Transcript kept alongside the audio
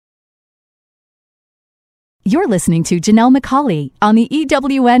You're listening to Janelle McCauley on the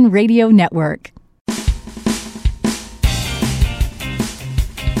EWN Radio Network.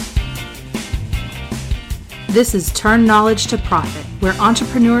 This is Turn Knowledge to Profit, where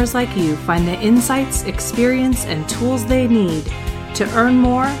entrepreneurs like you find the insights, experience, and tools they need to earn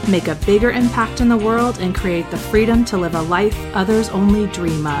more, make a bigger impact in the world, and create the freedom to live a life others only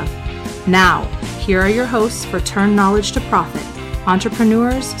dream of. Now, here are your hosts for Turn Knowledge to Profit,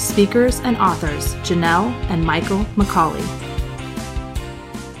 entrepreneurs, speakers, and authors, Janelle and Michael McCauley.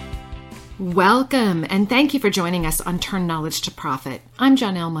 Welcome, and thank you for joining us on Turn Knowledge to Profit. I'm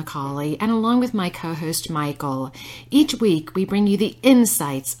Janelle McCauley, and along with my co-host Michael, each week we bring you the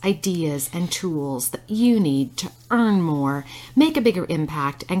insights, ideas, and tools that you need to earn more, make a bigger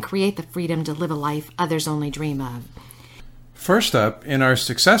impact, and create the freedom to live a life others only dream of. First up, in our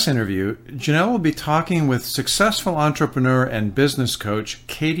success interview, Janelle will be talking with successful entrepreneur and business coach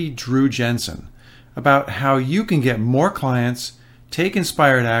Katie Drew-Jensen about how you can get more clients, take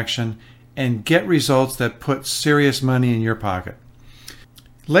inspired action, and get results that put serious money in your pocket.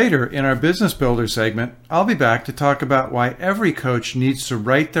 Later, in our Business Builder segment, I'll be back to talk about why every coach needs to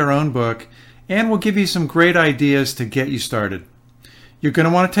write their own book, and we'll give you some great ideas to get you started. You're going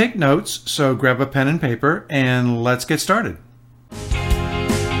to want to take notes, so grab a pen and paper, and let's get started.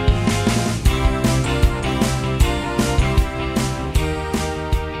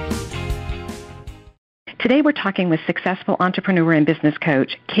 Today we're talking with successful entrepreneur and business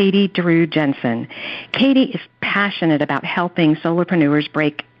coach, Katie Drew-Jensen. Katie is passionate about helping solopreneurs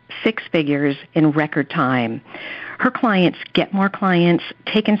break six figures in record time. Her clients get more clients,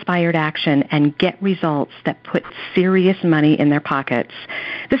 take inspired action, and get results that put serious money in their pockets.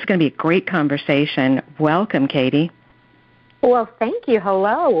 This is going to be a great conversation. Welcome, Katie. Well, thank you.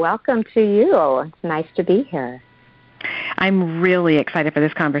 Hello. Welcome to you. It's nice to be here. I'm really excited for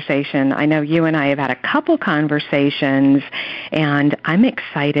this conversation. I know you and I have had a couple conversations, and I'm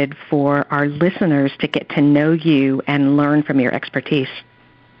excited for our listeners to get to know you and learn from your expertise.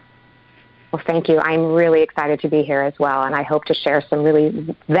 Well, thank you. I'm really excited to be here as well, and I hope to share some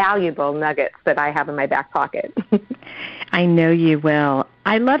really valuable nuggets that I have in my back pocket. I know you will.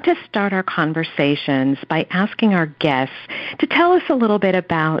 I love to start our conversations by asking our guests to tell us a little bit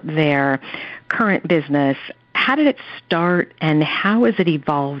about their current business. How did it start, and how has it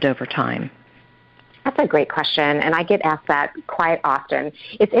evolved over time? That's a great question, and I get asked that quite often.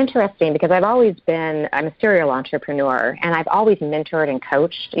 It's interesting because I'm a serial entrepreneur, and I've always mentored and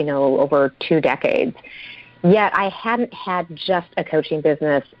coached, over 2 decades. Yet I hadn't had just a coaching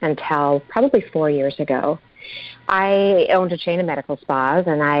business until probably 4 years ago. I owned a chain of medical spas,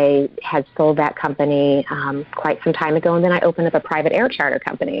 and I had sold that company quite some time ago, and then I opened up a private air charter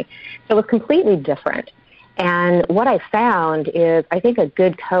company. So it was completely different. And what I found is I think a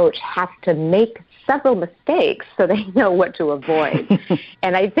good coach has to make several mistakes so they know what to avoid.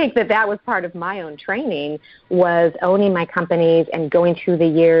 And I think that was part of my own training, was owning my companies and going through the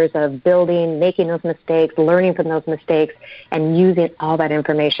years of building, making those mistakes, learning from those mistakes, and using all that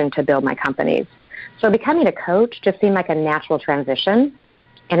information to build my companies. So becoming a coach just seemed like a natural transition,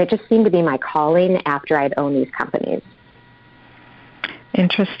 and it just seemed to be my calling after I'd owned these companies.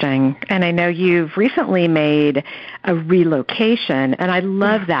 Interesting. And I know you've recently made a relocation, and I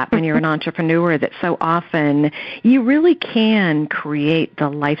love that when you're an entrepreneur, that so often you really can create the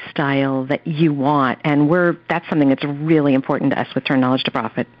lifestyle that you want, and that's something that's really important to us with Turn Knowledge to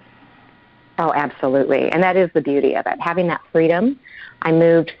Profit. Oh, absolutely. And that is the beauty of it, having that freedom. I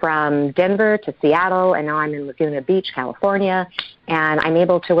moved from Denver to Seattle, and now I'm in Laguna Beach, California, and I'm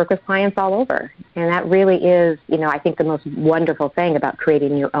able to work with clients all over. And that really is, I think the most wonderful thing about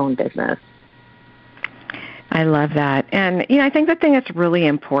creating your own business. I love that. And, I think the thing that's really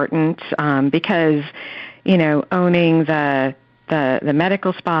important because, owning the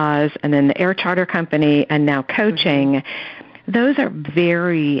medical spas and then the air charter company and now coaching, those are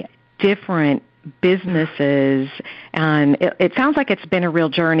very different businesses, and it sounds like it's been a real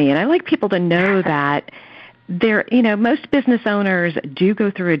journey. And I like people to know that most business owners do go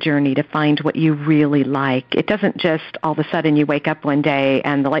through a journey to find what you really like. It doesn't just all of a sudden you wake up one day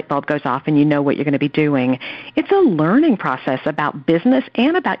and the light bulb goes off and you know what you're going to be doing. It's a learning process about business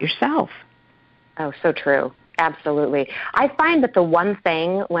and about yourself. Oh, so true. Absolutely. I find that the one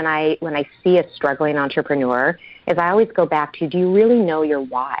thing when I see a struggling entrepreneur is I always go back to, do you really know your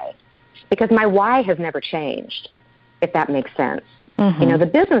why? Because my why has never changed, if that makes sense. Mm-hmm. The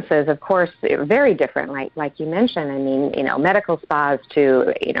businesses, of course, are very different, like you mentioned. I mean, medical spas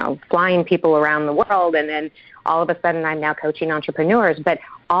to, flying people around the world, and then all of a sudden I'm now coaching entrepreneurs. But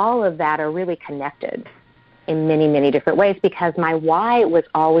all of that are really connected in many, many different ways, because my why was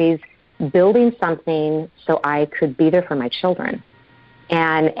always building something so I could be there for my children.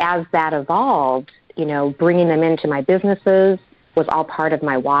 And as that evolved, bringing them into my businesses was all part of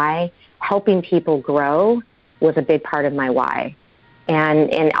my why. Helping people grow was a big part of my why. And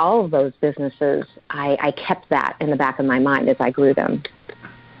in all of those businesses, I kept that in the back of my mind as I grew them.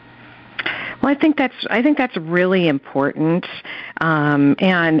 Well, I think that's really important,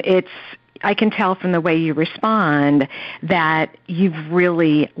 and I can tell from the way you respond that you've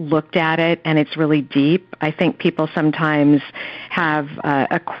really looked at it and it's really deep. I think people sometimes have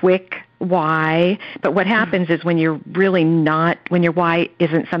a quick why, but what happens is when your why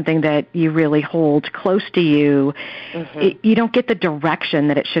isn't something that you really hold close to you, you don't get the direction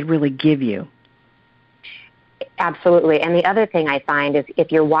that it should really give you. Absolutely. And the other thing I find is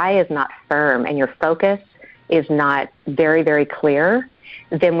if your why is not firm and your focus is not very, very clear,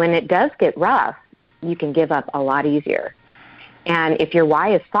 then when it does get rough, you can give up a lot easier. And if your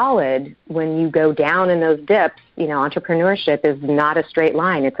why is solid, when you go down in those dips, entrepreneurship is not a straight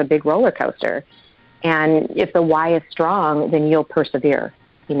line. It's a big roller coaster. And if the why is strong, then you'll persevere.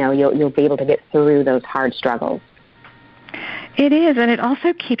 You'll be able to get through those hard struggles. It is, and it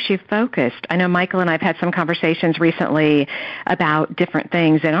also keeps you focused. I know Michael and I have had some conversations recently about different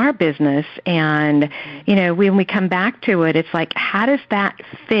things in our business, and, when we come back to it, it's like, how does that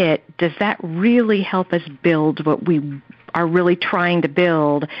fit? Does that really help us build what we are really trying to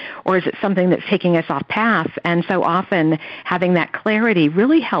build, or is it something that's taking us off path? And so often having that clarity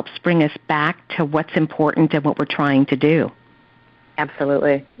really helps bring us back to what's important and what we're trying to do.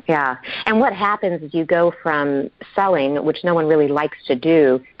 Absolutely. Yeah. And what happens is you go from selling, which no one really likes to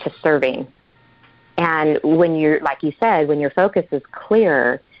do, to serving. And when you're, like you said, when your focus is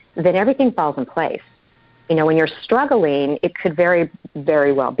clear, then everything falls in place. When you're struggling, it could very,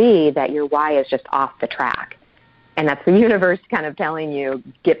 very well be that your why is just off the track. And that's the universe kind of telling you,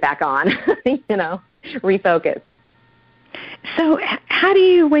 get back on, refocus. So how do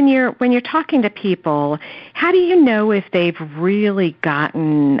you, when you're talking to people, how do you know if they've really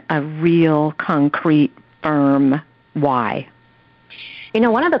gotten a real, concrete, firm why?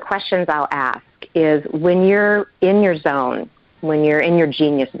 One of the questions I'll ask is when you're in your zone, when you're in your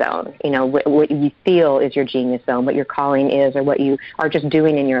genius zone, what you feel is your genius zone, what your calling is, or what you are just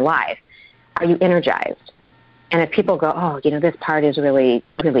doing in your life, are you energized? And if people go, this part is really,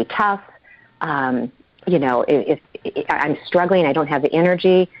 really tough, if I'm struggling, I don't have the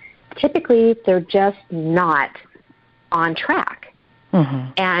energy, typically they're just not on track.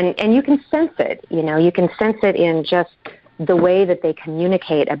 Mm-hmm. And you can sense it, you can sense it in just the way that they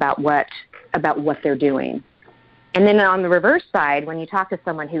communicate about what they're doing. And then on the reverse side, when you talk to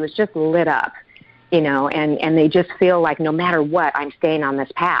someone who is just lit up, and they just feel like no matter what, I'm staying on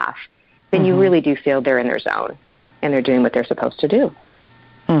this path, then you really do feel they're in their zone and they're doing what they're supposed to do.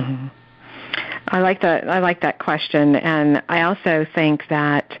 Mm-hmm. I like that question, and I also think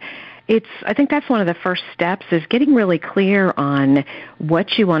that I think that's one of the first steps is getting really clear on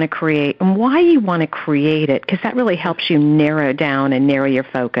what you want to create and why you want to create it, because that really helps you narrow down and narrow your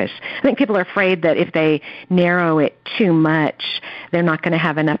focus. I think people are afraid that if they narrow it too much, they're not going to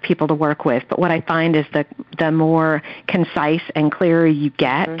have enough people to work with. But what I find is the more concise and clearer you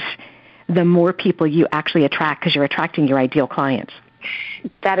get, the more people you actually attract, because you're attracting your ideal clients.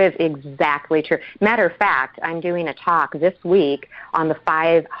 That is exactly true. Matter of fact, I'm doing a talk this week on the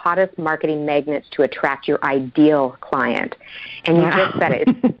 5 hottest marketing magnets to attract your ideal client. And you just said it.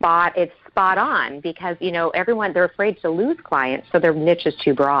 It's spot on because, everyone, they're afraid to lose clients, so their niche is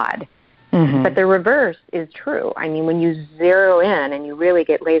too broad. Mm-hmm. But the reverse is true. I mean, when you zero in and you really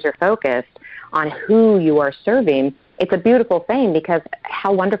get laser focused on who you are serving, it's a beautiful thing because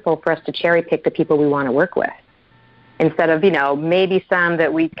how wonderful for us to cherry pick the people we want to work with. Instead of, maybe some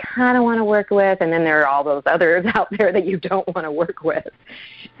that we kind of want to work with, and then there are all those others out there that you don't want to work with.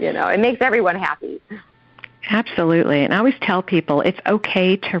 It makes everyone happy. Absolutely. And I always tell people it's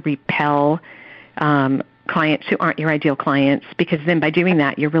okay to repel clients who aren't your ideal clients, because then by doing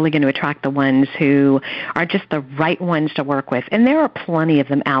that, you're really going to attract the ones who are just the right ones to work with. And there are plenty of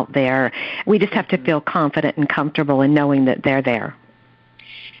them out there. We just have to feel confident and comfortable in knowing that they're there.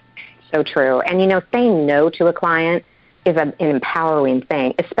 So true. And, saying no to a client is an empowering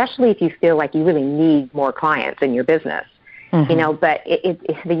thing, especially if you feel like you really need more clients in your business. Mm-hmm. But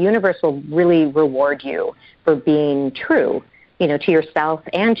the universe will really reward you for being true, to yourself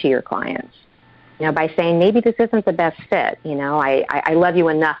and to your clients. By saying maybe this isn't the best fit. I love you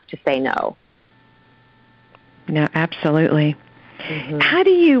enough to say no. No, absolutely. How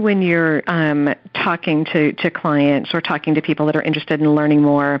do you, when you're talking to clients or talking to people that are interested in learning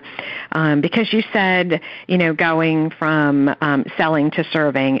more, because you said, going from selling to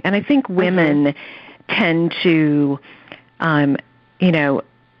serving, and I think women tend to,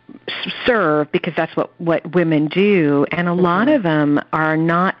 serve because that's what women do, and a lot of them are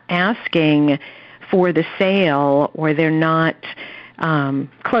not asking for the sale, or they're not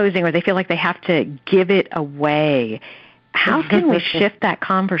closing, or they feel like they have to give it away. How can we shift that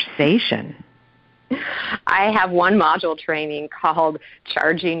conversation? I have one module training called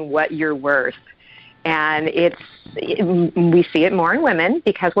Charging What You're Worth. And we see it more in women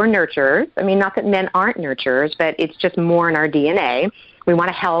because we're nurturers. I mean, not that men aren't nurturers, but it's just more in our DNA. We want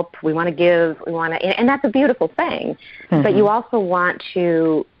to help, we want to give, and that's a beautiful thing. But you also want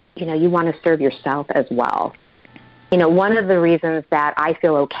to, you want to serve yourself as well. One of the reasons that I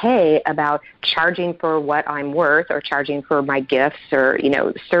feel okay about charging for what I'm worth, or charging for my gifts, or,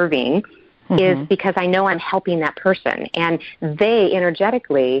 serving, is because I know I'm helping that person. And they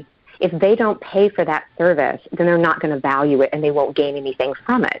energetically, if they don't pay for that service, then they're not going to value it, and they won't gain anything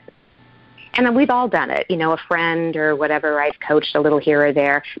from it. And we've all done it, a friend or whatever, I've coached a little here or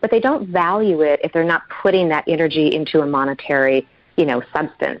there, but they don't value it if they're not putting that energy into a monetary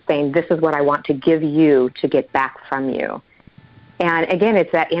substance, saying, this is what I want to give you to get back from you. And again,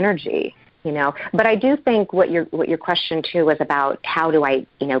 it's that energy, But I do think what your question too was about, how do I,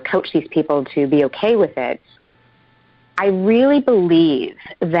 coach these people to be okay with it? I really believe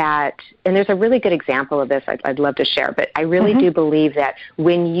that, and there's a really good example of this I'd love to share, but I really do believe that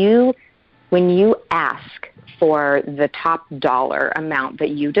when you ask for the top dollar amount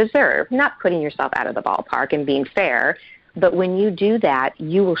that you deserve, not putting yourself out of the ballpark and being fair, but when you do that,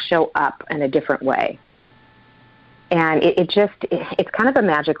 you will show up in a different way. And it's kind of a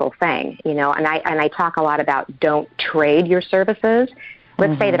magical thing, and I talk a lot about don't trade your services.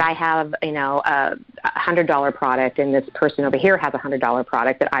 Let's say that I have, a $100 product, and this person over here has a $100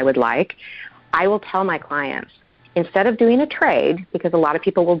 product that I would like. I will tell my clients, instead of doing a trade, because a lot of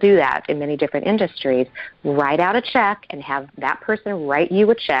people will do that in many different industries, write out a check and have that person write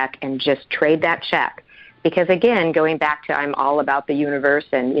you a check and just trade that check. Because again, going back to I'm all about the universe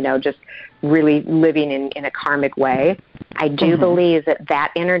and, just really living in a karmic way, I do believe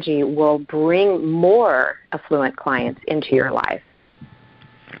that energy will bring more affluent clients into your life,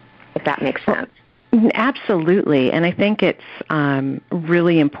 if that makes sense. Absolutely, and I think it's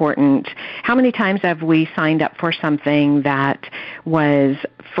really important. How many times have we signed up for something that was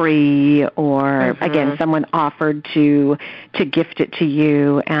free, or again, someone offered to gift it to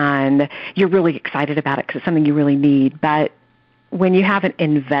you, and you're really excited about it because it's something you really need, but when you haven't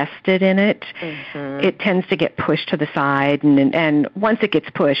invested in it, it tends to get pushed to the side, and once it gets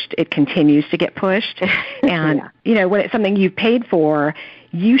pushed, it continues to get pushed. And, when it's something you've paid for,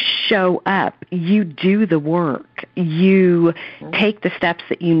 you show up, you do the work, you take the steps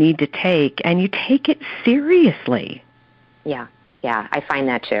that you need to take, and you take it seriously. Yeah, I find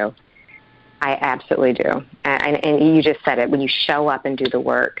that too. I absolutely do. And you just said it, when you show up and do the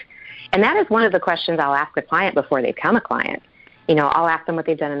work. And that is one of the questions I'll ask a client before they become a client. I'll ask them what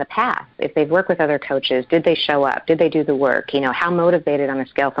they've done in the past. If they've worked with other coaches, did they show up? Did they do the work? How motivated on a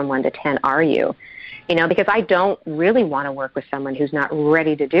scale from 1 to 10 are you? Because I don't really want to work with someone who's not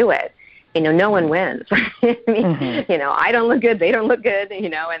ready to do it. No one wins. I don't look good, they don't look good,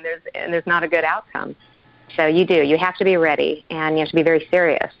 and there's not a good outcome. So you have to be ready, and you have to be very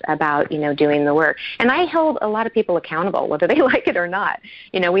serious about, doing the work. And I hold a lot of people accountable, whether they like it or not.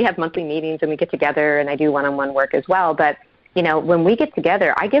 We have monthly meetings and we get together, and I do one-on-one work as well, but when we get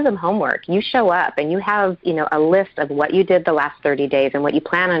together, I give them homework. You show up and you have, a list of what you did the last 30 days and what you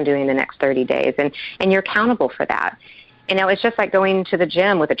plan on doing the next 30 days, and you're accountable for that. It's just like going to the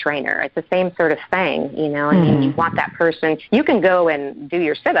gym with a trainer. It's the same sort of thing, and you want that person. You can go and do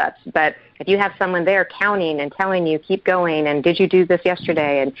your sit-ups, but if you have someone there counting and telling you, keep going, and did you do this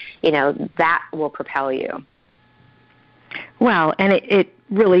yesterday, and, that will propel you. Well, and it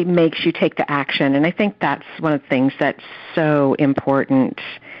really makes you take the action, and I think that's one of the things that's so important.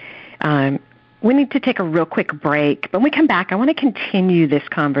 We need to take a real quick break, but when we come back, I want to continue this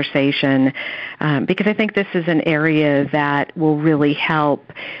conversation because I think this is an area that will really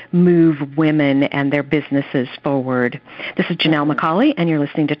help move women and their businesses forward. This is Janelle McCauley, and you're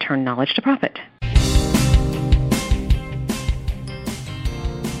listening to Turn Knowledge to Profit.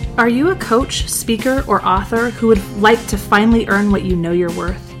 Are you a coach, speaker, or author who would like to finally earn what you know you're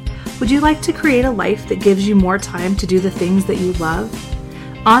worth? Would you like to create a life that gives you more time to do the things that you love?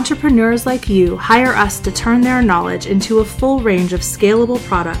 Entrepreneurs like you hire us to turn their knowledge into a full range of scalable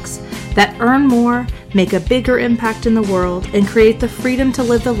products that earn more, make a bigger impact in the world, and create the freedom to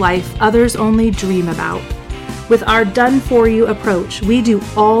live the life others only dream about. With our done-for-you approach, we do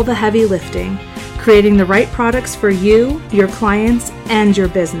all the heavy lifting, creating the right products for you, your clients, and your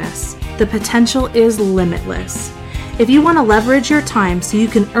business. The potential is limitless. If you want to leverage your time so you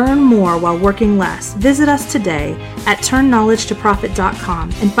can earn more while working less, visit us today at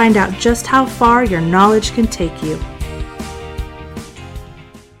turnknowledgetoprofit.com and find out just how far your knowledge can take you.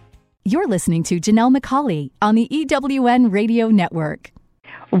 You're listening to Janelle McCauley on the EWN Radio Network.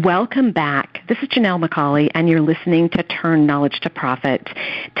 Welcome back. This is Janelle McCauley, and you're listening to Turn Knowledge to Profit.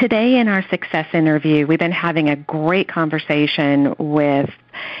 Today in our success interview, we've been having a great conversation with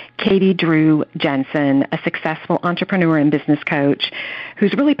Katie Drew-Jensen, a successful entrepreneur and business coach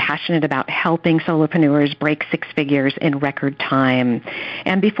who's really passionate about helping solopreneurs break six figures in record time.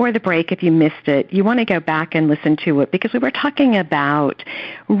 And before the break, if you missed it, you want to go back and listen to it because we were talking about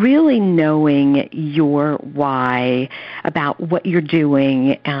really knowing your why, about what you're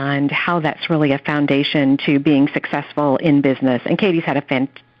doing, and how that's really a foundation to being successful in business. And Katie's had a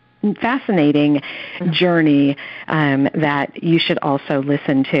fascinating journey that you should also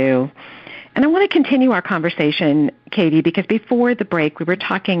listen to. And I want to continue our conversation, Katie, because before the break we were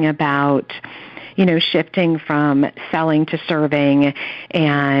talking about, shifting from selling to serving,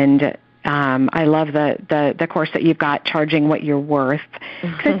 and I love the course that you've got, Charging What You're Worth.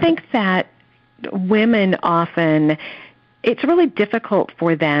 Because I think that women often, it's really difficult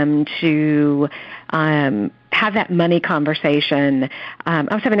for them to have that money conversation. I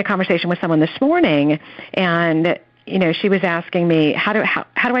was having a conversation with someone this morning, and she was asking me, how do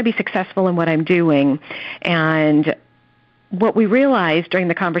I be successful in what I'm doing? And what we realized during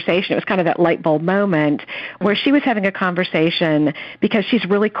the conversation, it was kind of that light bulb moment where she was having a conversation because she's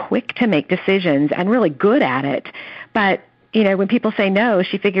really quick to make decisions and really good at it. But when people say no,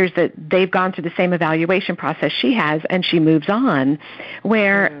 she figures that they've gone through the same evaluation process she has, and she moves on.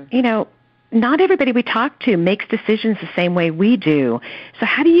 Where, not everybody we talk to makes decisions the same way we do. So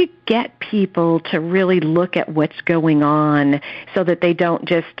how do you get people to really look at what's going on so that they don't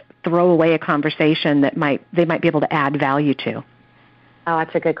just throw away a conversation that they might be able to add value to? Oh,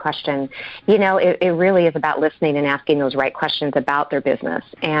 that's a good question. It really is about listening and asking those right questions about their business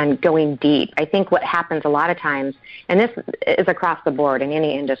and going deep. I think what happens a lot of times, and this is across the board in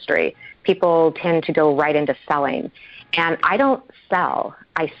any industry, people tend to go right into selling. And I don't sell.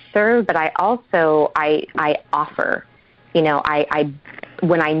 I serve, but I also offer.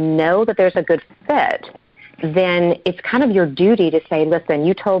 When I know that there's a good fit, then it's kind of your duty to say, listen,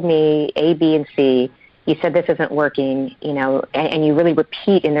 you told me A, B, and C. You said this isn't working, and you really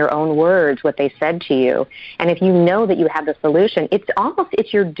repeat in their own words what they said to you. And if you know that you have the solution,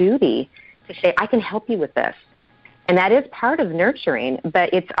 it's your duty to say, I can help you with this. And that is part of nurturing,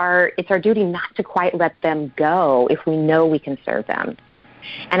 but it's our duty not to quite let them go if we know we can serve them.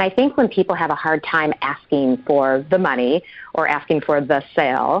 And I think when people have a hard time asking for the money or asking for the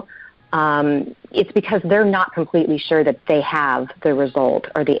sale, it's because they're not completely sure that they have the result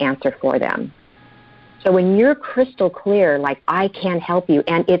or the answer for them. So when you're crystal clear, like, I can help you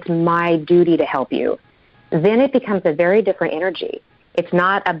and it's my duty to help you, then it becomes a very different energy. It's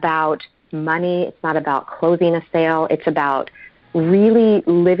not about money. It's not about closing a sale. It's about really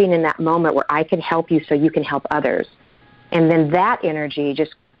living in that moment where I can help you so you can help others. And then that energy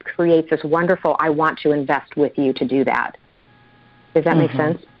just creates this wonderful, I want to invest with you to do that. Does that make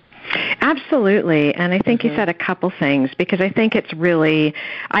sense? Absolutely. And I think you said a couple things, because I think it's really,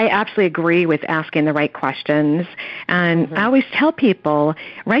 I absolutely agree with asking the right questions. And I always tell people,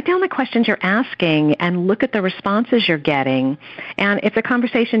 write down the questions you're asking and look at the responses you're getting. And if the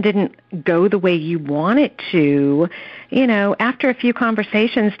conversation didn't go the way you want it to, after a few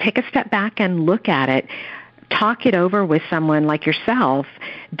conversations, take a step back and look at it. Talk it over with someone like yourself.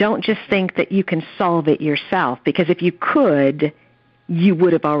 Don't just think that you can solve it yourself, because if you could, you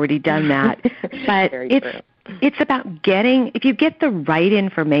would have already done that. But it's about if you get the right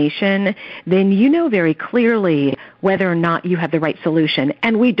information, then you know very clearly whether or not you have the right solution.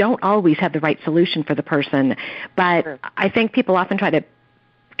 And we don't always have the right solution for the person. But I think people often try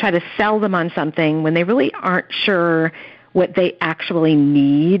to sell them on something when they really aren't sure what they actually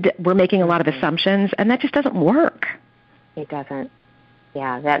need. We're making a lot of assumptions, and that just doesn't work. It doesn't.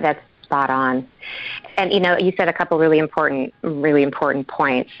 Yeah, that's spot on. And, you said a couple really important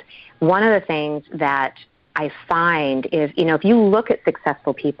points. One of the things that I find is, if you look at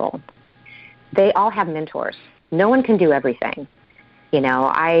successful people, they all have mentors. No one can do everything.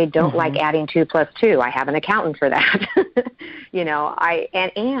 I don't like adding 2 + 2. I have an accountant for that.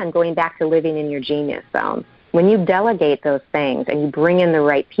 And going back to living in your genius zone. When you delegate those things and you bring in the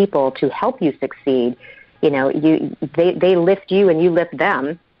right people to help you succeed, they lift you and you lift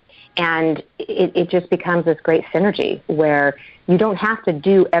them. And it just becomes this great synergy where you don't have to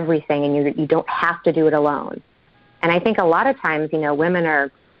do everything and you don't have to do it alone. And I think a lot of times, women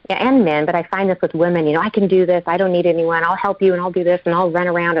and men, but I find this with women, I can do this, I don't need anyone, I'll help you and I'll do this and I'll run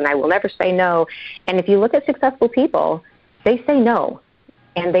around and I will never say no. And if you look at successful people, they say no.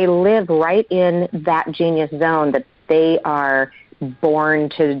 And they live right in that genius zone that they are born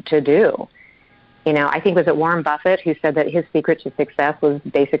to do. I think it was Warren Buffett who said that his secret to success was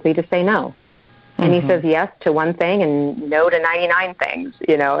basically to say no. And he says yes to one thing and no to 99 things,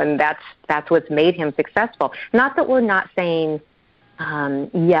 and that's what's made him successful. Not that we're not saying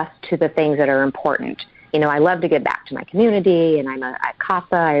yes to the things that are important. I love to give back to my community, and I'm at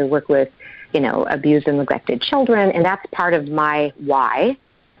CASA. I work with, abused and neglected children, and that's part of my why.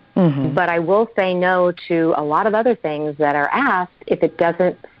 But I will say no to a lot of other things that are asked if it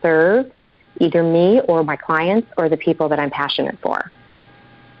doesn't serve either me or my clients or the people that I'm passionate for.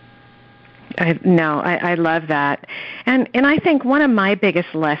 I love that. And I think one of my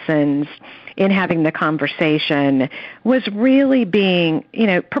biggest lessons in having the conversation was really being,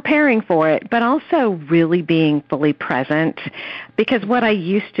 preparing for it, but also really being fully present. Because what I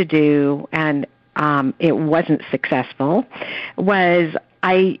used to do, and it wasn't successful, was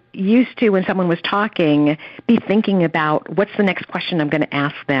I used to, when someone was talking, be thinking about what's the next question I'm going to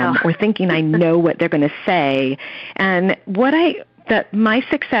ask them, or thinking I know what they're going to say. And my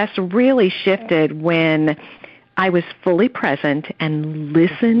success really shifted when I was fully present and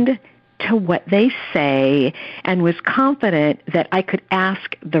listened to what they say and was confident that I could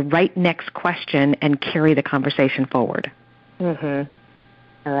ask the right next question and carry the conversation forward. Oh,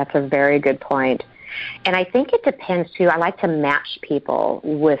 that's a very good point. And I think it depends, too. I like to match people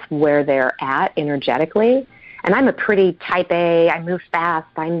with where they're at energetically. And I'm a pretty type A. I move fast.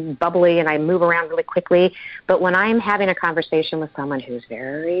 I'm bubbly, and I move around really quickly. But when I'm having a conversation with someone who's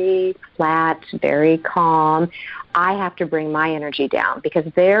very flat, very calm, I have to bring my energy down because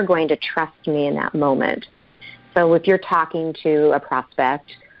they're going to trust me in that moment. So if you're talking to a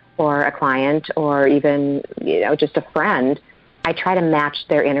prospect or a client or even, just a friend, I try to match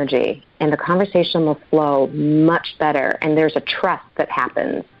their energy, and the conversation will flow much better, and there's a trust that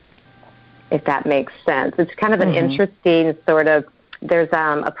happens, if that makes sense. It's kind of an interesting sort of, there's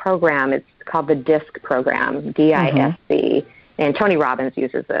a program, it's called the DISC program, DISC, and Tony Robbins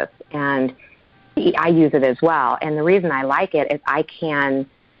uses this, and I use it as well. And the reason I like it is I can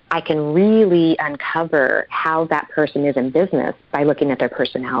really uncover how that person is in business by looking at their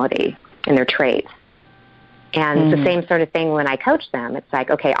personality and their traits. And it's the same sort of thing when I coach them. It's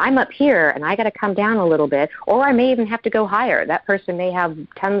like, okay, I'm up here and I got to come down a little bit, or I may even have to go higher. That person may have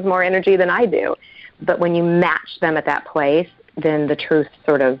tons more energy than I do. But when you match them at that place, then the truth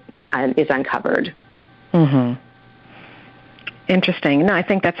sort of is uncovered. Interesting. No, I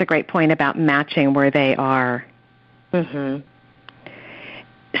think that's a great point about matching where they are.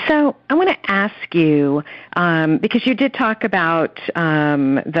 So I want to ask you, because you did talk about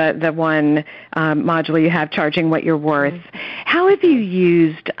the one module you have, charging what you're worth. How have you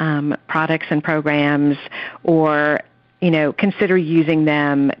used products and programs, or consider using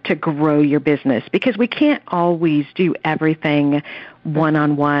them to grow your business? Because we can't always do everything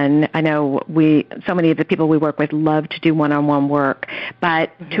one-on-one. I know so many of the people we work with love to do one-on-one work,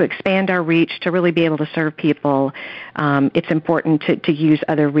 but to expand our reach, to really be able to serve people, it's important to use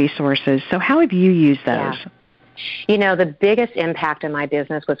other resources. So how have you used those? Yeah. The biggest impact in my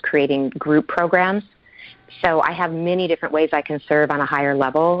business was creating group programs. So I have many different ways I can serve on a higher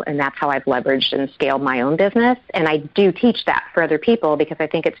level, and that's how I've leveraged and scaled my own business. And I do teach that for other people because I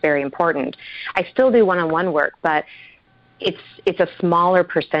think it's very important. I still do one-on-one work, but it's a smaller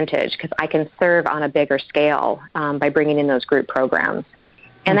percentage because I can serve on a bigger scale by bringing in those group programs.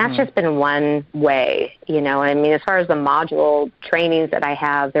 And that's just been one way, as far as the module trainings that I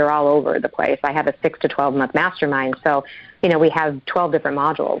have, they're all over the place. I have a 6 to 12 month mastermind. So, we have 12 different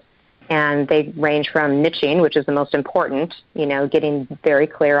modules, and they range from niching, which is the most important, getting very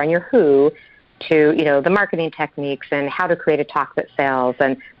clear on your who, to, the marketing techniques and how to create a talk that sells,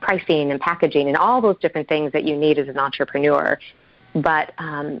 and pricing and packaging and all those different things that you need as an entrepreneur. But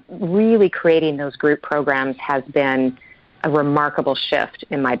really creating those group programs has been a remarkable shift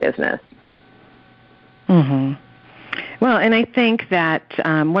in my business. Well, and I think that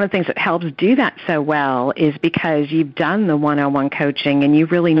one of the things that helps do that so well is because you've done the one-on-one coaching and you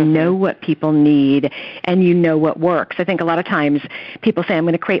really know what people need and you know what works. I think a lot of times people say, I'm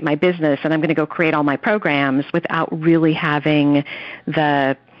going to create my business and I'm going to go create all my programs without really having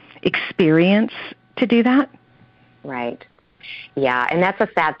the experience to do that. Right. Yeah, and that's a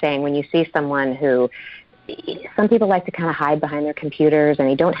sad thing when you see someone who, some people like to kind of hide behind their computers and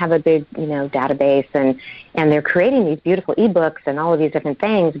they don't have a big, database, and they're creating these beautiful ebooks and all of these different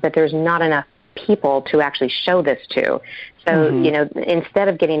things, but there's not enough people to actually show this to. So, instead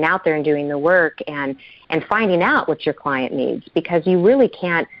of getting out there and doing the work and finding out what your client needs, because you really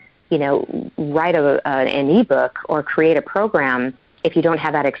can't, write an ebook or create a program if you don't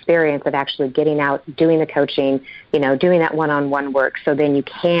have that experience of actually getting out, doing the coaching, doing that one-on-one work, so then you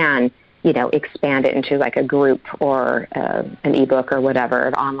can, expand it into like a group or an ebook or whatever,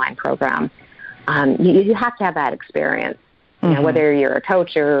 an online program. You have to have that experience. Whether you're a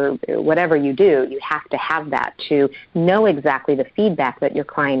coach or whatever you do, you have to have that to know exactly the feedback that your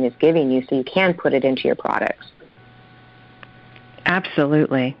client is giving you so you can put it into your products.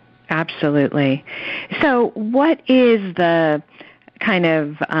 Absolutely. Absolutely. So what is the kind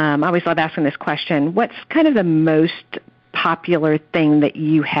of, I always love asking this question, what's kind of the most popular thing that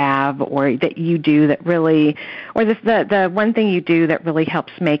you have or that you do that really, or the one thing you do that really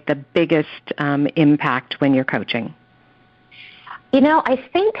helps make the biggest impact when you're coaching? I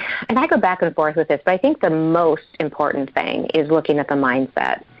think, and I go back and forth with this, but I think the most important thing is looking at the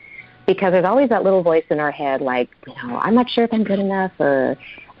mindset, because there's always that little voice in our head like, I'm not sure if I'm good enough, or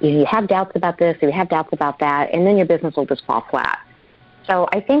you have doubts about this, or you have doubts about that, and then your business will just fall flat. So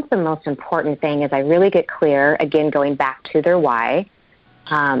I think the most important thing is I really get clear, again, going back to their why.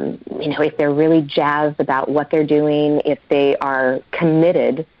 If they're really jazzed about what they're doing, if they are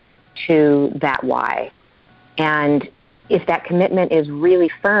committed to that why. And if that commitment is really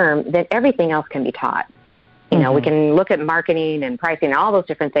firm, then everything else can be taught. We can look at marketing and pricing and all those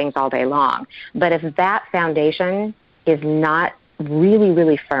different things all day long. But if that foundation is not really,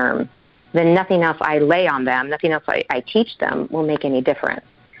 really firm, then nothing else I lay on them, nothing else I teach them will make any difference.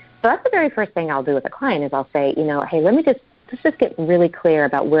 So that's the very first thing I'll do with a client is I'll say, hey, let's just get really clear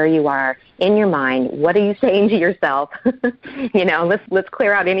about where you are in your mind. What are you saying to yourself? Let's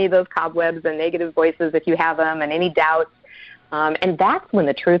clear out any of those cobwebs and negative voices if you have them, and any doubts. And that's when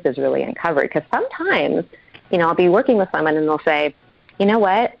the truth is really uncovered. Because sometimes, I'll be working with someone and they'll say, you know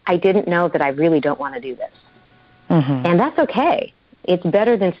what, I didn't know that I really don't want to do this. And that's okay. It's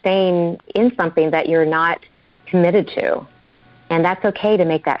better than staying in something that you're not committed to. And that's okay to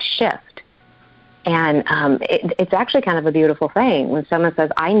make that shift. And it's actually kind of a beautiful thing when someone says,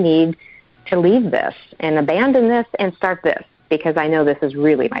 I need to leave this and abandon this and start this because I know this is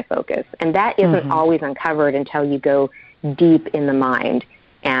really my focus. And that isn't always uncovered until you go deep in the mind.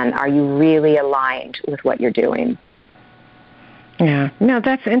 And are you really aligned with what you're doing? Yeah, no,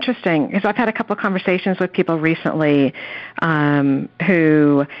 that's interesting because I've had a couple of conversations with people recently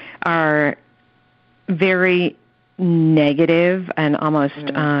who are very negative and almost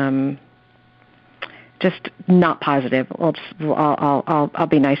just not positive. I'll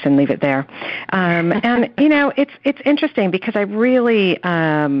be nice and leave it there. And it's interesting because I really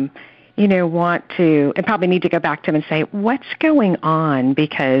want to, and probably need to go back to them and say, what's going on?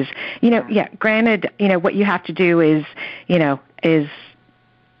 Because, granted, what you have to do is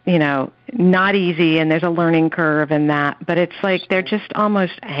not easy, and there's a learning curve in that, but it's like they're just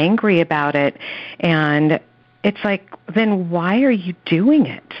almost angry about it. And it's like, then why are you doing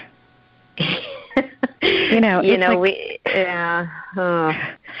it?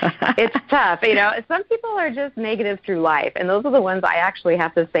 It's tough. Some people are just negative through life, and those are the ones I actually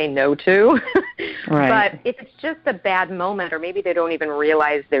have to say no to. Right. But if it's just a bad moment, or maybe they don't even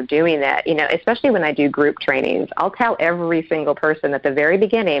realize they're doing that, especially when I do group trainings, I'll tell every single person at the very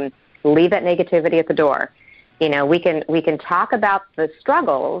beginning, leave that negativity at the door. We can talk about the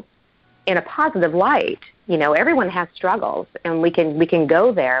struggles in a positive light. Everyone has struggles, and we can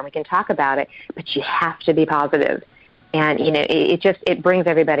go there and we can talk about it, but you have to be positive. And, it brings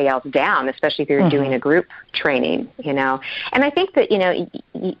everybody else down, especially if you're doing a group training, And I think that,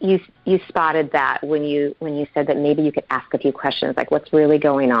 you spotted that when you said that maybe you could ask a few questions, like what's really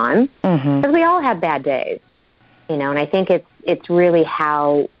going on? Because we all have bad days, and I think it's really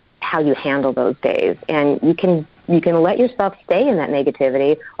how you handle those days. And you can let yourself stay in that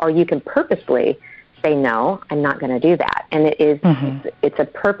negativity, or you can purposely say, no, I'm not going to do that. And it's a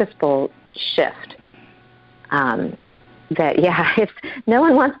purposeful shift. If no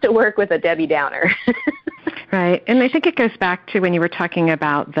one wants to work with a Debbie Downer. Right. And I think it goes back to when you were talking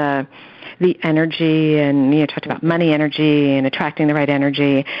about the energy, and you talked about money energy and attracting the right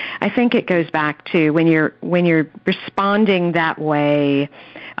energy. I think it goes back to when you're responding that way,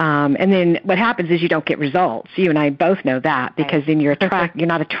 and then what happens is you don't get results. You and I both know that, because then you're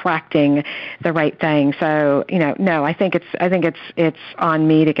not attracting the right thing. So, no, I think it's on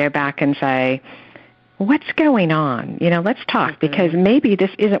me to go back and say, what's going on? Let's talk, because maybe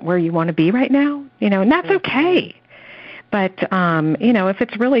this isn't where you want to be right now, and that's okay. But, if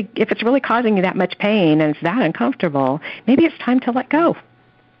it's really causing you that much pain and it's that uncomfortable, maybe it's time to let go.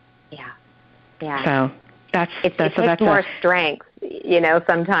 Yeah. So it takes more strength,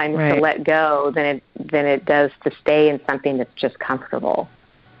 sometimes to let go than it does to stay in something that's just comfortable.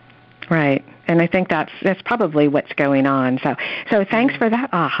 Right. And I think that's probably what's going on. So thanks for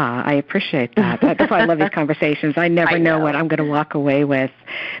that. I appreciate that. That's why I love these conversations. I never know what I'm going to walk away with.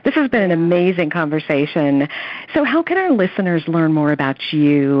 This has been an amazing conversation. So how can our listeners learn more about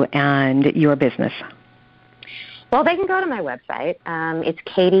you and your business? Well, they can go to my website. It's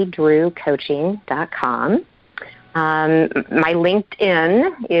katiedrewcoaching.com. My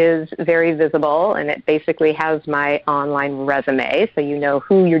LinkedIn is very visible, and it basically has my online resume, so you know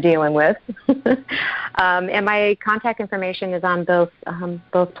who you're dealing with. And my contact information is on both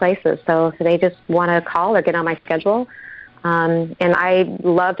places. So if they just want to call or get on my schedule, and I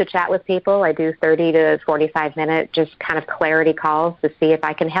love to chat with people. I do 30 to 45-minute just kind of clarity calls to see if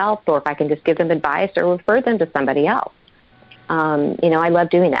I can help or if I can just give them advice or refer them to somebody else. I love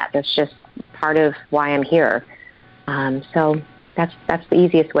doing that. That's just part of why I'm here. So that's the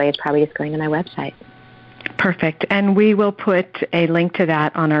easiest way. It's probably just going to my website. Perfect. And we will put a link to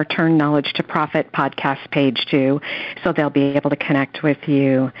that on our Turn Knowledge to Profit podcast page too, so they'll be able to connect with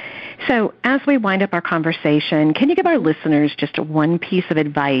you. So as we wind up our conversation, can you give our listeners just one piece of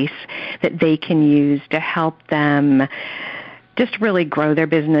advice that they can use to help them just really grow their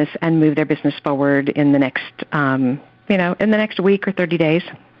business and move their business forward in the next, in the next week or 30 days?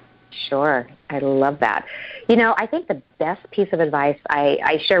 Sure. I love that. I think the best piece of advice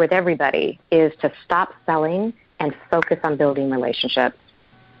I share with everybody is to stop selling and focus on building relationships.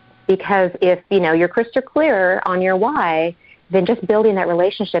 Because if, you're crystal clear on your why, then just building that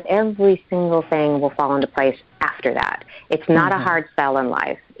relationship, every single thing will fall into place after that. It's not a hard sell in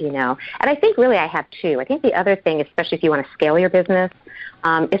life, And I think really I have two. I think the other thing, especially if you want to scale your business,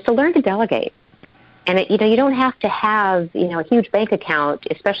 is to learn to delegate. And, you don't have to have, a huge bank account,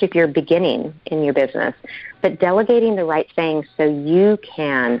 especially if you're beginning in your business, but delegating the right things so you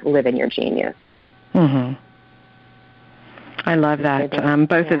can live in your genius. Mm-hmm. I love that.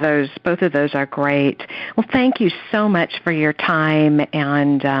 Both of those are great. Well, thank you so much for your time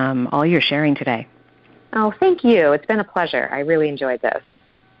and all your sharing today. Oh, thank you. It's been a pleasure. I really enjoyed this.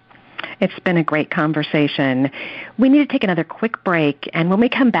 It's been a great conversation. We need to take another quick break, and when we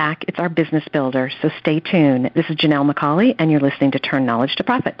come back, it's our business builder, so stay tuned. This is Janelle McCauley, and you're listening to Turn Knowledge to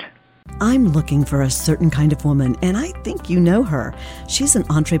Profit. I'm looking for a certain kind of woman, and I think you know her. She's an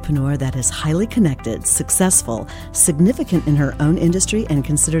entrepreneur that is highly connected, successful, significant in her own industry, and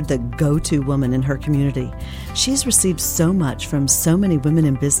considered the go-to woman in her community. She's received so much from so many women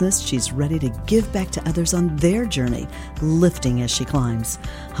in business, she's ready to give back to others on their journey, lifting as she climbs.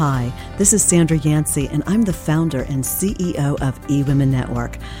 Hi, this is Sandra Yancey, and I'm the founder and CEO of eWomen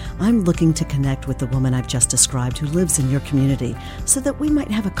Network. I'm looking to connect with the woman I've just described who lives in your community so that we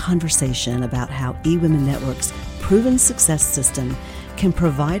might have a conversation about how eWomen Network's proven success system can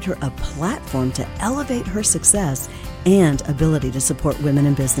provide her a platform to elevate her success and ability to support women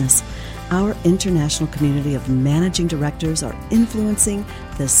in business. Our international community of managing directors are influencing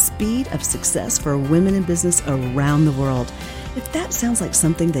the speed of success for women in business around the world. If that sounds like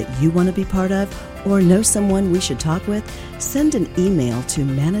something that you want to be part of or know someone we should talk with, send an email to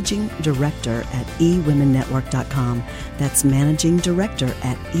managingdirector@ewomennetwork.com. That's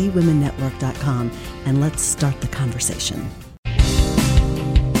managingdirector@ewomennetwork.com, and let's start the conversation.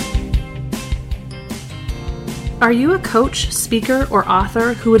 Are you a coach, speaker, or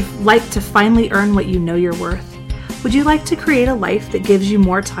author who would like to finally earn what you know you're worth? Would you like to create a life that gives you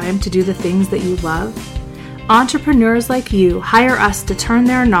more time to do the things that you love? Entrepreneurs like you hire us to turn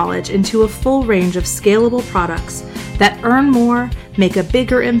their knowledge into a full range of scalable products that earn more, make a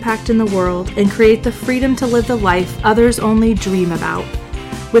bigger impact in the world, and create the freedom to live the life others only dream about.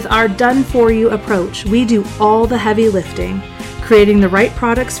 With our done-for-you approach, we do all the heavy lifting, creating the right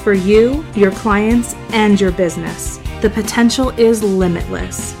products for you, your clients, and your business. The potential is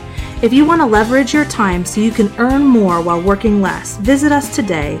limitless. If you want to leverage your time so you can earn more while working less, visit us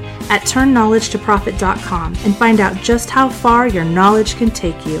today at turnknowledgetoprofit.com and find out just how far your knowledge can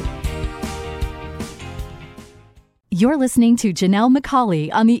take you. You're listening to Janelle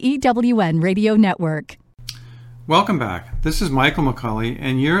McCauley on the EWN Radio Network. Welcome back. This is Michael McCauley,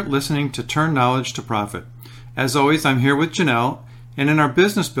 and you're listening to Turn Knowledge to Profit. As always, I'm here with Janelle, and in our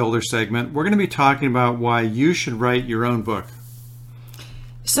Business Builder segment, we're going to be talking about why you should write your own book.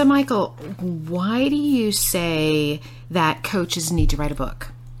 So, Michael, why do you say that coaches need to write a book?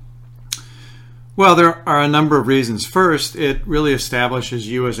 Well, there are a number of reasons. First, it really establishes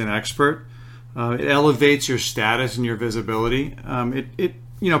you as an expert. It elevates your status and your visibility.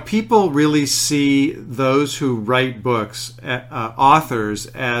 People really see those who write books, authors,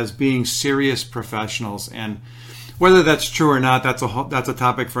 as being serious professionals, and whether that's true or not, that's a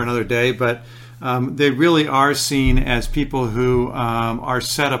topic for another day. But they really are seen as people who are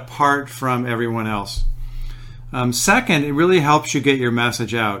set apart from everyone else. Second, it really helps you get your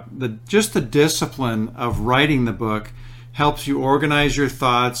message out. Just the discipline of writing the book helps you organize your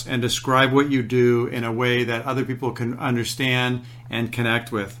thoughts and describe what you do in a way that other people can understand and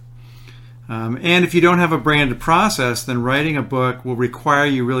connect with. And if you don't have a branded process, then writing a book will require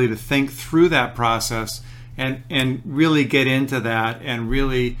you really to think through that process and really get into that and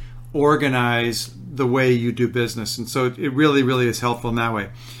really organize the way you do business. And so it really, really is helpful in that way.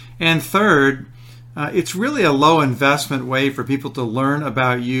 And third, it's really a low investment way for people to learn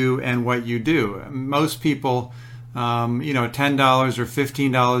about you and what you do. Most people, $10 or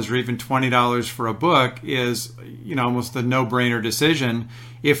 $15 or even $20 for a book is, almost a no-brainer decision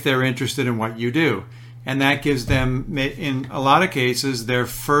if they're interested in what you do. And that gives them, in a lot of cases, their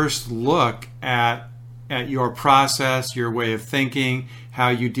first look at your process, your way of thinking, how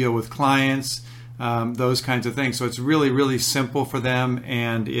you deal with clients, those kinds of things. So it's really, really simple for them,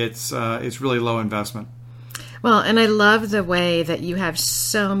 and it's really low investment. Well, and I love the way that you have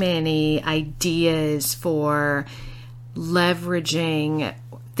so many ideas for leveraging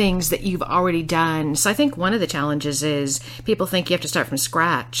things that you've already done. So I think one of the challenges is people think you have to start from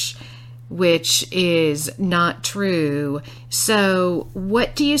scratch, which is not true. So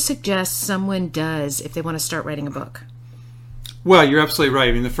what do you suggest someone does if they want to start writing a book? Well, you're absolutely right.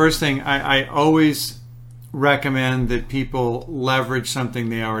 I mean, the first thing I always recommend that people leverage something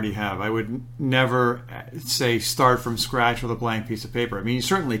they already have. I would never say start from scratch with a blank piece of paper. I mean, you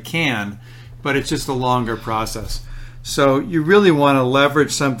certainly can, but it's just a longer process. So you really want to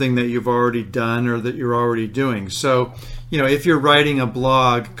leverage something that you've already done or that you're already doing. So, if you're writing a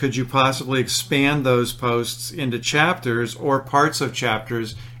blog, could you possibly expand those posts into chapters or parts of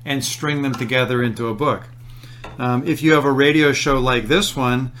chapters and string them together into a book? If you have a radio show like this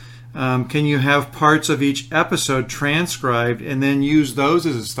one, can you have parts of each episode transcribed and then use those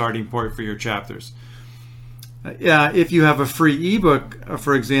as a starting point for your chapters? If you have a free ebook,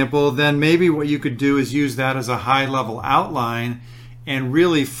 for example, then maybe what you could do is use that as a high-level outline and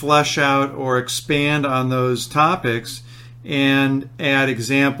really flesh out or expand on those topics and add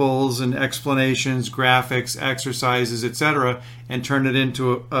examples and explanations, graphics, exercises, etc., and turn it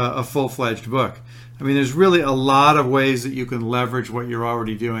into a full-fledged book. I mean, there's really a lot of ways that you can leverage what you're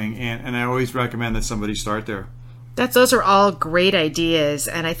already doing, and I always recommend that somebody start there. Those are all great ideas,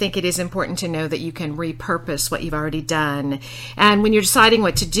 and I think it is important to know that you can repurpose what you've already done. And when you're deciding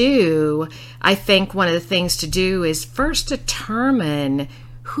what to do, I think one of the things to do is first determine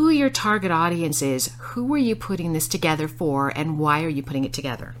who your target audience is. Who are you putting this together for, and why are you putting it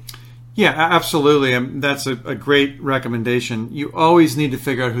together? Yeah, absolutely. That's a great recommendation. You always need to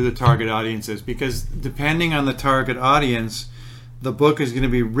figure out who the target audience is, because depending on the target audience, the book is going to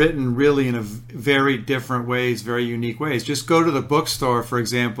be written really in a very different ways, very unique ways. Just go to the bookstore, for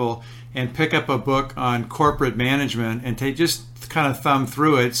example, and pick up a book on corporate management and just kind of thumb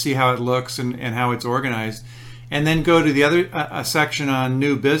through it, see how it looks and how it's organized. And then go to the other a section on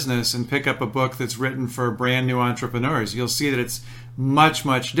new business and pick up a book that's written for brand new entrepreneurs. You'll see that it's much,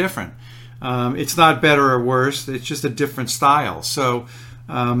 much different. It's not better or worse. It's just a different style. So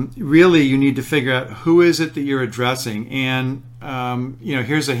really you need to figure out who is it that you're addressing. And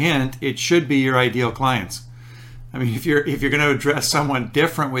here's a hint: it should be your ideal clients. I mean, if you're going to address someone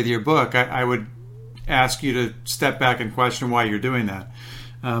different with your book, I would ask you to step back and question why you're doing that.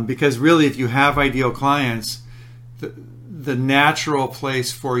 Because really, if you have ideal clients, the natural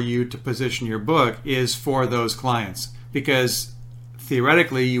place for you to position your book is for those clients, because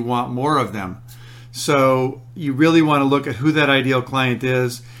theoretically you want more of them. So you really want to look at who that ideal client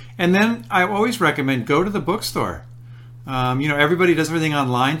is. And then I always recommend go to the bookstore. Everybody does everything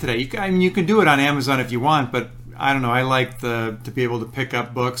online today. You can do it on Amazon if you want, but I don't know. I like to be able to pick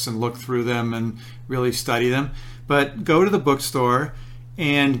up books and look through them and really study them. But go to the bookstore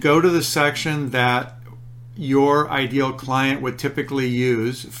and go to the section that your ideal client would typically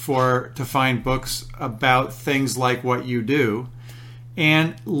use to find books about things like what you do.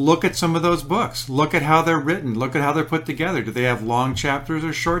 And look at some of those books. Look at how they're written. Look at how they're put together. Do they have long chapters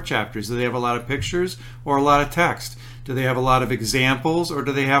or short chapters? Do they have a lot of pictures or a lot of text? Do they have a lot of examples or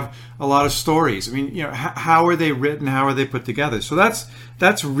do they have a lot of stories? I mean, how are they written? How are they put together? So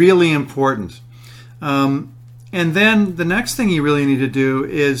that's really important. And then the next thing you really need to do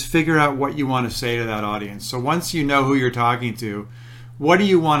is figure out what you want to say to that audience. So once you know who you're talking to, what do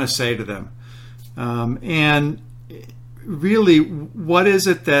you want to say to them? And really, what is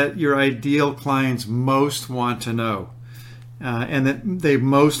it that your ideal clients most want to know and that they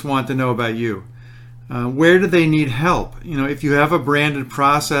most want to know about you? Where do they need help? If you have a branded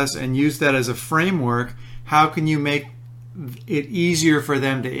process and use that as a framework, how can you make it easier for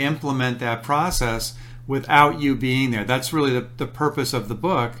them to implement that process without you being there? That's really the purpose of the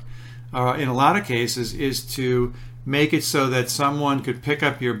book, in a lot of cases, is to make it so that someone could pick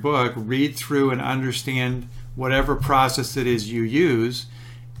up your book, read through and understand whatever process it is you use,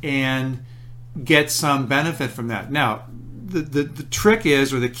 and get some benefit from that. Now, the trick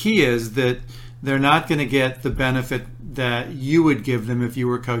is, or the key is, that they're not going to get the benefit that you would give them if you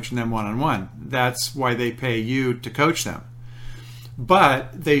were coaching them one-on-one. That's why they pay you to coach them.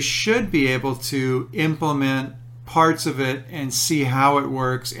 But they should be able to implement parts of it and see how it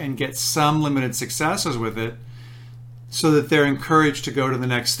works and get some limited successes with it, so that they're encouraged to go to the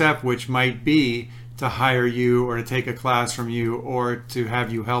next step, which might be to hire you or to take a class from you or to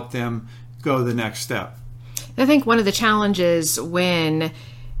have you help them go the next step. I think one of the challenges when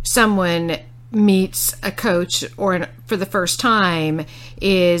someone meets a coach or for the first time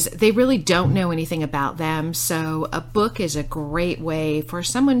is they really don't know anything about them. So a book is a great way for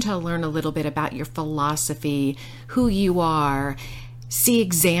someone to learn a little bit about your philosophy, who you are, see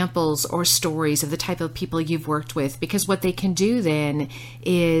examples or stories of the type of people you've worked with, because what they can do then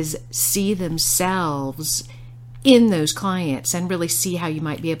is see themselves in those clients and really see how you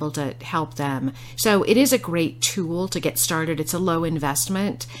might be able to help them. So it is a great tool to get started. It's a low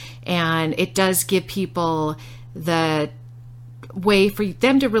investment, and it does give people the way for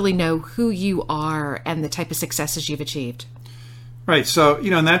them to really know who you are and the type of successes you've achieved. Right. So,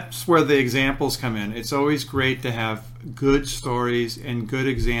 and that's where the examples come in. It's always great to have good stories and good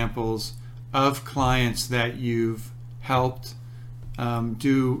examples of clients that you've helped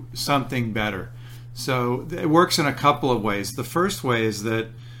do something better. So it works in a couple of ways. The first way is that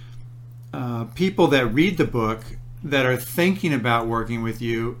people that read the book that are thinking about working with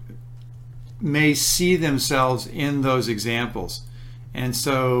you may see themselves in those examples. And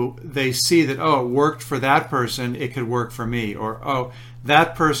so they see that, it worked for that person, it could work for me. Or,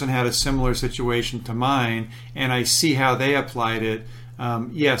 that person had a similar situation to mine, and I see how they applied it.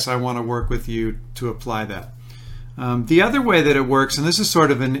 Yes, I want to work with you to apply that. The other way that it works, and this is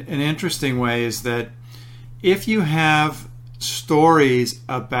sort of an interesting way, is that if you have stories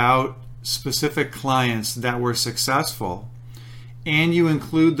about specific clients that were successful, and you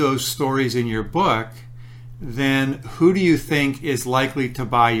include those stories in your book, then who do you think is likely to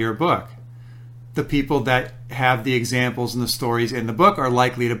buy your book? The people that have the examples and the stories in the book are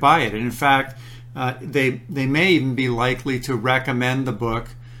likely to buy it. And in fact, they may even be likely to recommend the book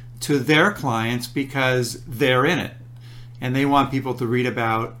to their clients because they're in it and they want people to read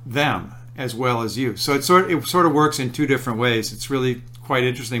about them as well as you. So it sort of works in two different ways. It's really quite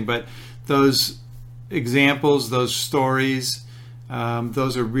interesting. But those examples, those stories,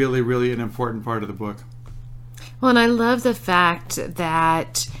 those are really, really an important part of the book. Well, and I love the fact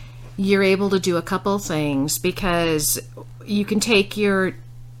that you're able to do a couple things, because you can take your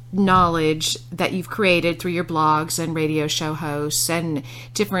knowledge that you've created through your blogs and radio show hosts and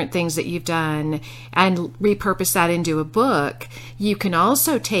different things that you've done and repurpose that into a book. You can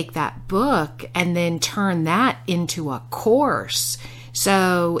also take that book and then turn that into a course.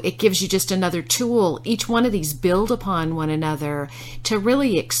 So it gives you just another tool. Each one of these build upon one another to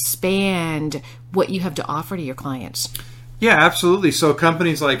really expand what you have to offer to your clients. Yeah, absolutely. So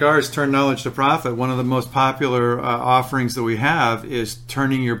companies like ours, Turn Knowledge to Profit, one of the most popular offerings that we have is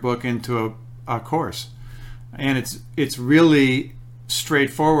turning your book into a course. And it's really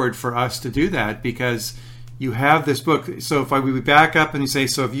straightforward for us to do that because you have this book. So if we back up and you say,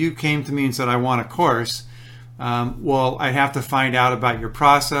 so if you came to me and said, I want a course, well, I'd have to find out about your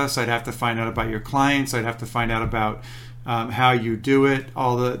process. I'd have to find out about your clients. I'd have to find out about how you do it,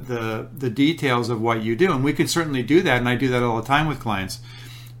 all the details of what you do. And we can certainly do that, and I do that all the time with clients.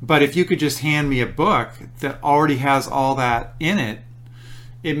 But if you could just hand me a book that already has all that in it,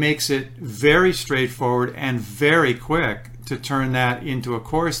 it makes it very straightforward and very quick to turn that into a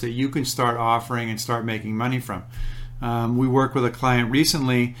course that you can start offering and start making money from. We worked with a client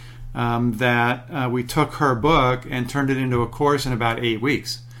recently that we took her book and turned it into a course in about 8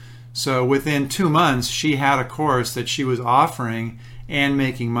 weeks. So within 2 months, she had a course that she was offering and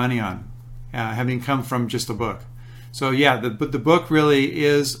making money on, having come from just a book. So yeah, the book really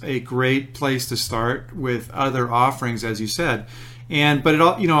is a great place to start with other offerings, as you said. But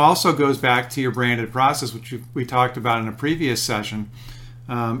it also goes back to your branded process, which we talked about in a previous session.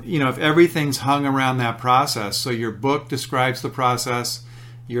 If everything's hung around that process, so your book describes the process,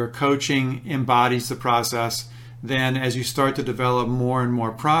 your coaching embodies the process, then as you start to develop more and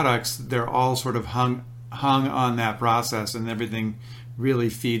more products, they're all sort of hung on that process, and everything really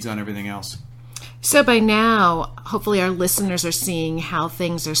feeds on everything else. So by now, hopefully our listeners are seeing how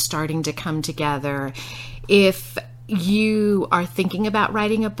things are starting to come together. If you are thinking about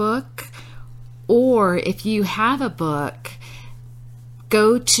writing a book, or if you have a book,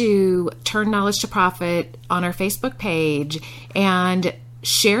 go to Turn Knowledge to Profit on our Facebook page and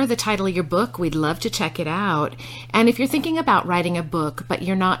share the title of your book. We'd love to check it out. And if you're thinking about writing a book, but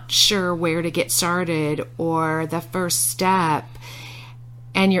you're not sure where to get started or the first step,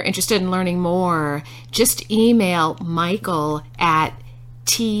 and you're interested in learning more, just email Michael at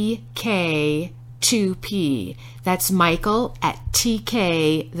TK2P. That's Michael at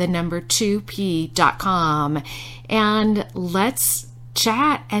TK2P.com. And let's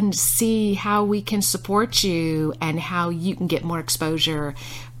chat and see how we can support you and how you can get more exposure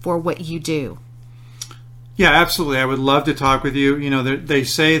for what you do. Yeah, absolutely. I would love to talk with you. They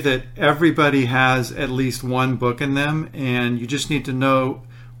say that everybody has at least one book in them, and you just need to know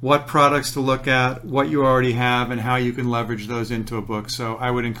what products to look at, what you already have, and how you can leverage those into a book. So I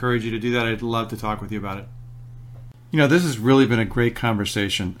would encourage you to do that. I'd love to talk with you about it. This has really been a great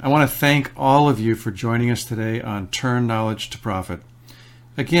conversation. I want to thank all of you for joining us today on Turn Knowledge to Profit.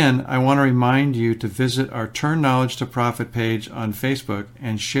 Again, I want to remind you to visit our Turn Knowledge to Profit page on Facebook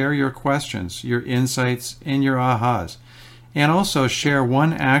and share your questions, your insights, and your ahas. And also share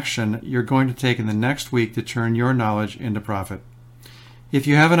one action you're going to take in the next week to turn your knowledge into profit. If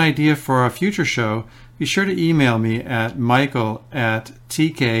you have an idea for a future show, be sure to email me at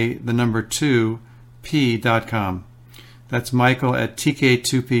michael@tk2p.com. That's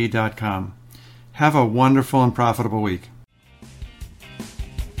michael@tk2p.com. Have a wonderful and profitable week.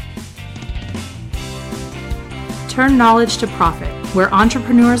 Turn Knowledge to Profit, where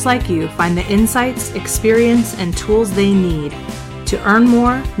entrepreneurs like you find the insights, experience, and tools they need to earn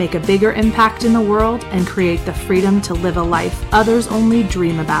more, make a bigger impact in the world, and create the freedom to live a life others only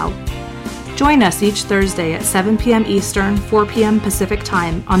dream about. Join us each Thursday at 7 p.m. Eastern, 4 p.m. Pacific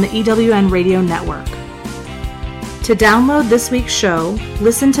Time on the EWN Radio Network. To download this week's show,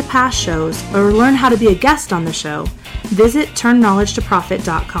 listen to past shows, or learn how to be a guest on the show, visit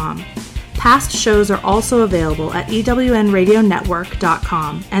turnknowledgetoprofit.com. Past shows are also available at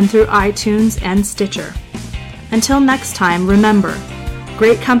ewnradionetwork.com and through iTunes and Stitcher. Until next time, remember,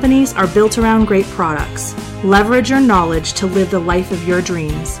 great companies are built around great products. Leverage your knowledge to live the life of your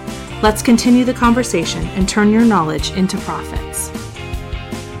dreams. Let's continue the conversation and turn your knowledge into profits.